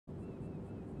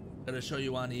Gonna show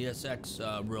you on ESX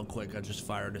real quick. I just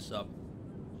fired this up,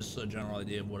 just a general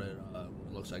idea of what it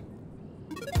looks like.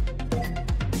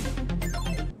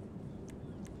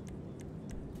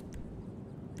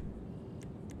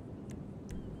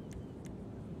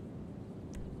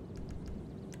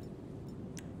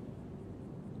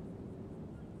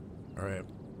 All right,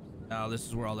 now this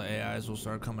is where all the AIs will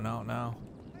start coming out now.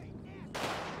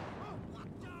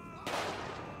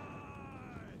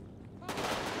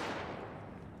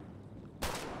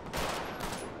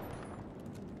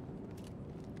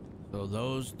 So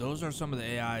those are some of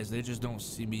the AIs. They just don't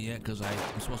see me yet because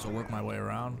I'm supposed to work my way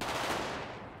around.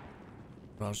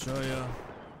 But I'll show you.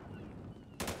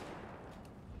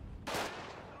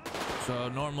 So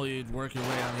normally you'd work your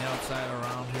way on the outside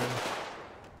around here.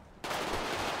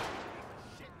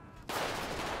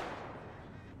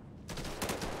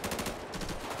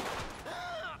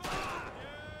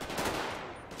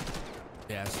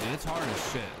 Yeah, see, it's hard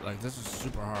as shit. Like, this is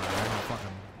super hard. I have no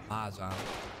fucking odds on it.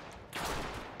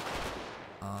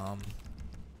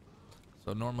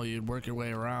 So normally you'd work your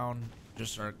way around,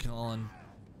 just start killing.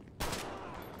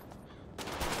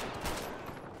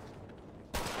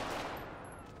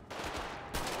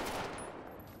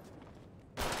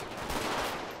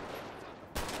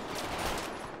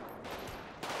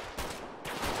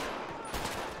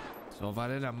 So if I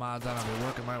didn't have mods on, I'd be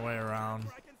working my way around.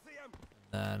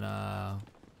 Then,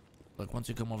 look, once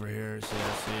you come over here, see,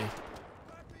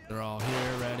 they're all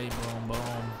here, ready, boom,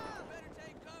 boom.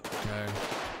 Okay.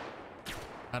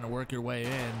 Kind of work your way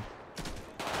in, and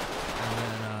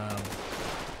then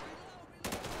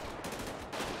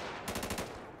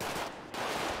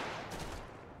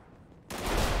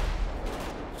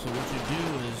so what you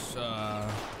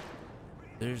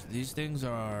do is these things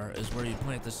is where you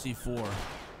plant the C4.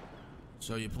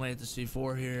 So you plant the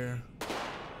C4 here.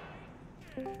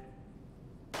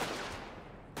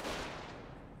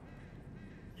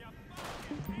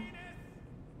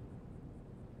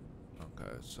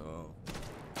 Okay, so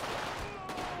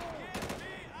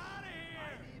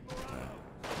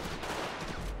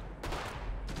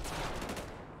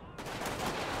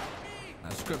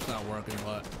script's not working,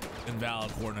 but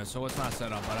invalid coordinates, so it's not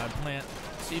set up. But I plant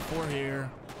C4 here,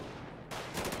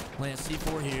 plant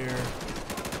C4 here,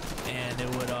 and it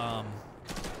would at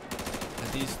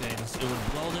these things, it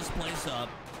would blow this place up,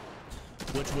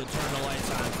 which would turn the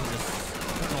lights on to this,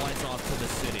 turn the lights off to the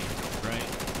city, right?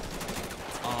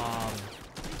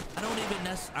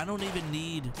 I don't even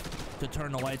need to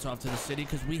turn the lights off to the city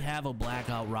because we have a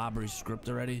blackout robbery script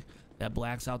already that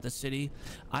blacks out the city.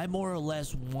 I more or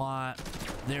less want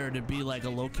there to be like a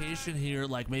location here,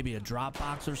 like maybe a drop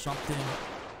box or something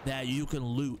that you can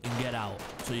loot and get out.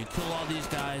 So you kill all these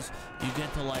guys, you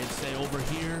get to, like, say over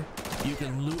here, you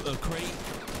can loot a crate,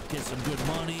 get some good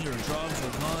money or drugs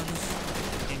or guns,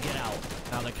 and get out.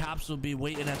 Now the cops will be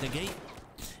waiting at the gate,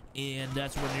 and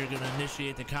that's when you're gonna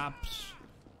initiate the cops,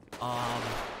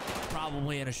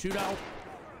 probably in a shootout.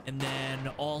 And then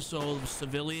also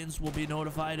civilians will be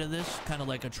notified of this, kind of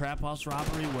like a trap house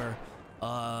robbery where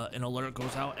an alert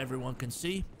goes out, everyone can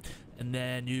see, and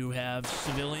then you have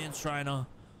civilians trying to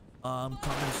come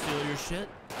and steal your shit,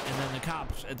 and then the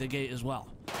cops at the gate as well.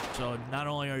 So not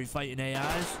only are you fighting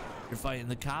AIs, you're fighting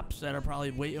the cops that are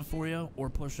probably waiting for you or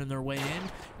pushing their way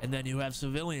in, and then you have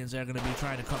civilians that are going to be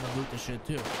trying to come and loot the shit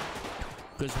too.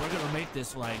 Because we're going to make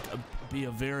this like be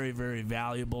a very, very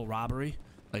valuable robbery.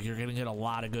 Like, you're going to get a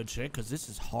lot of good shit because this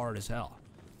is hard as hell.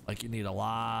 Like, you need a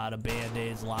lot of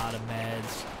band-aids, a lot of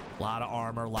meds, a lot of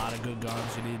armor, a lot of good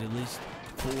guns. You need at least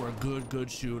 4 good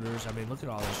shooters. I mean, look at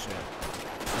all this shit.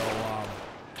 So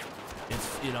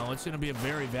it's, you know, it's going to be a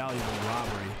very valuable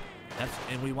robbery.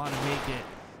 And we want to make it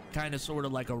kind of sort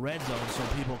of like a red zone so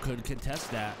people could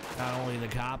contest that. Not only the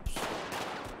cops,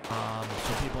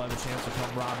 so people have a chance to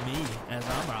come rob me as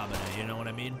I'm robbing it. You know what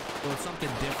I mean? So it's something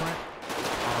different.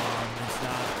 It's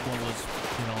not what was,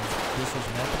 you know, this was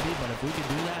meant to be. But if we could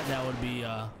do that,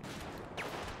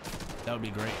 that would be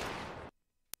great.